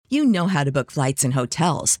You know how to book flights and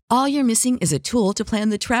hotels. All you're missing is a tool to plan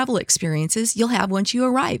the travel experiences you'll have once you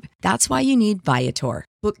arrive. That's why you need Viator.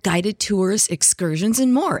 Book guided tours, excursions,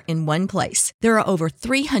 and more in one place. There are over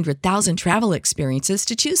 300,000 travel experiences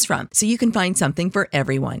to choose from, so you can find something for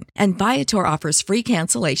everyone. And Viator offers free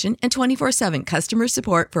cancellation and 24/7 customer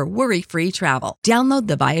support for worry-free travel. Download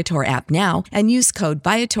the Viator app now and use code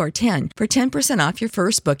Viator10 for 10% off your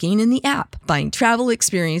first booking in the app. Find travel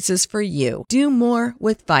experiences for you. Do more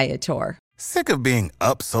with Viator. Sick of being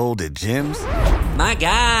upsold at gyms? My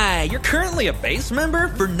guy, you're currently a base member.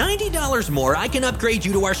 For $90 more, I can upgrade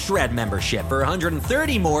you to our Shred membership. For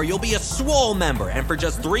 $130 more, you'll be a Swole member. And for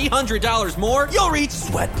just $300 more, you'll reach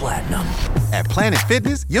Sweat Platinum. At Planet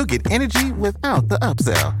Fitness, you'll get energy without the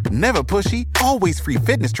upsell. Never pushy, always free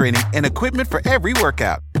fitness training and equipment for every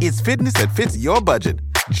workout. It's fitness that fits your budget.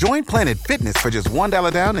 Join Planet Fitness for just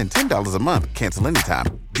 $1 down and $10 a month. Cancel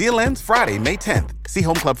anytime. Deal ends Friday, May 10th. See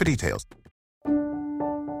Home Club for details.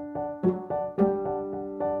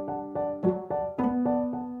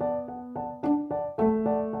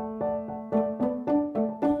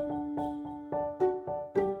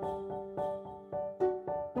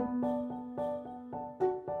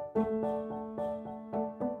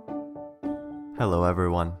 Hello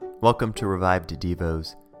everyone, welcome to Revived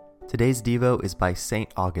Devos. Today's Devo is by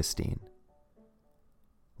St. Augustine.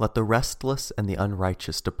 Let the restless and the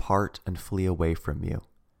unrighteous depart and flee away from you.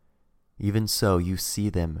 Even so you see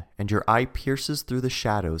them, and your eye pierces through the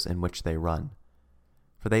shadows in which they run.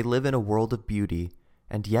 For they live in a world of beauty,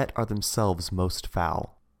 and yet are themselves most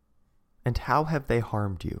foul. And how have they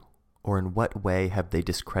harmed you, or in what way have they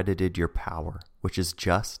discredited your power, which is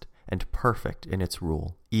just and perfect in its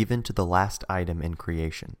rule, even to the last item in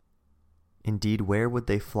creation? Indeed, where would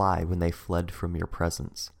they fly when they fled from your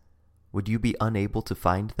presence? Would you be unable to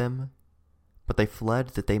find them? But they fled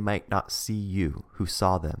that they might not see you who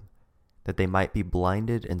saw them, that they might be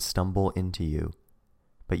blinded and stumble into you.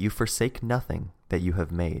 But you forsake nothing that you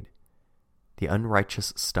have made. The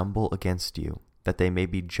unrighteous stumble against you, that they may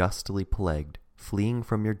be justly plagued, fleeing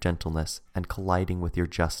from your gentleness and colliding with your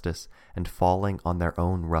justice and falling on their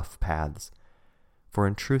own rough paths. For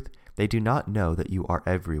in truth they do not know that you are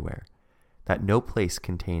everywhere, that no place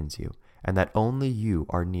contains you, and that only you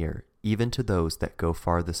are near, even to those that go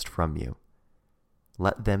farthest from you.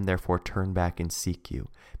 Let them therefore turn back and seek you,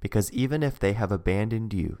 because even if they have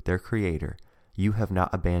abandoned you, their Creator, you have not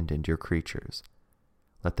abandoned your creatures.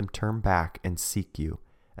 Let them turn back and seek you,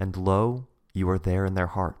 and lo, you are there in their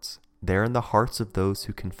hearts, there in the hearts of those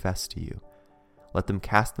who confess to you. Let them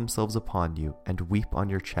cast themselves upon you and weep on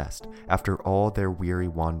your chest after all their weary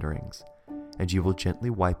wanderings, and you will gently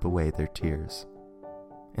wipe away their tears.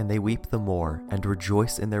 And they weep the more and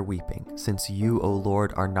rejoice in their weeping, since you, O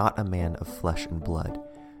Lord, are not a man of flesh and blood.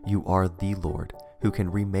 You are the Lord, who can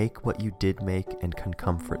remake what you did make and can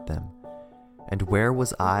comfort them. And where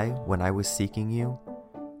was I when I was seeking you?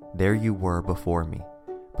 There you were before me.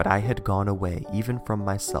 But I had gone away even from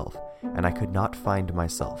myself, and I could not find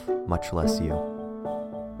myself, much less you.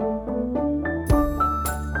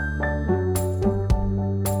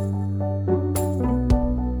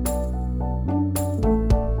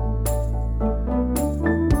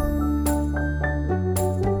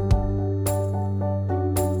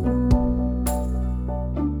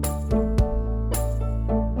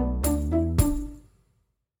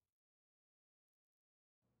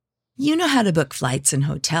 You know how to book flights and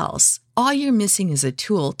hotels. All you're missing is a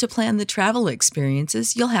tool to plan the travel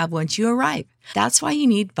experiences you'll have once you arrive. That's why you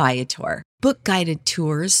need Viator. Book guided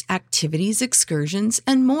tours, activities, excursions,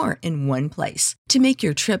 and more in one place to make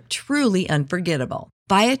your trip truly unforgettable.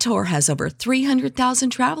 Viator has over 300,000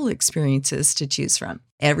 travel experiences to choose from.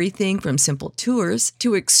 Everything from simple tours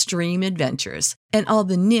to extreme adventures and all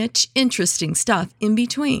the niche, interesting stuff in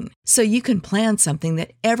between. So you can plan something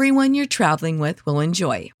that everyone you're traveling with will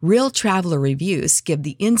enjoy. Real traveler reviews give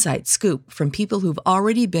the inside scoop from people who've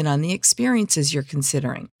already been on the experiences you're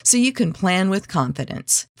considering. So you can plan with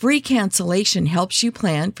confidence. Free cancellation helps you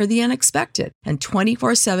plan for the unexpected. And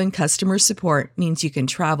 24/7 customer support means you can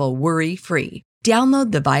travel worry-free.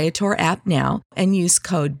 Download the Viator app now and use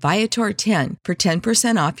code Viator10 for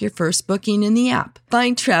 10% off your first booking in the app.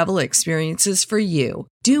 Find travel experiences for you.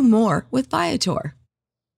 Do more with Viator.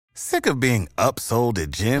 Sick of being upsold at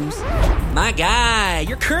gyms? My guy,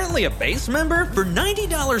 you're currently a base member. For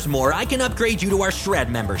 $90 more, I can upgrade you to our Shred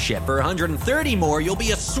membership. For $130 more, you'll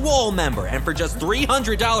be a Swole member. And for just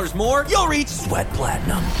 $300 more, you'll reach Sweat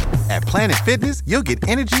Platinum. At Planet Fitness, you'll get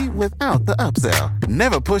energy without the upsell.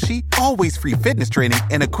 Never pushy, always free fitness training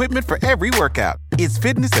and equipment for every workout. It's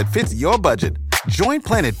fitness that fits your budget. Join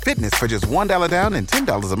Planet Fitness for just $1 down and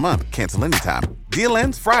 $10 a month. Cancel anytime. Deal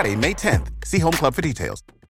ends Friday, May 10th. See Home Club for details.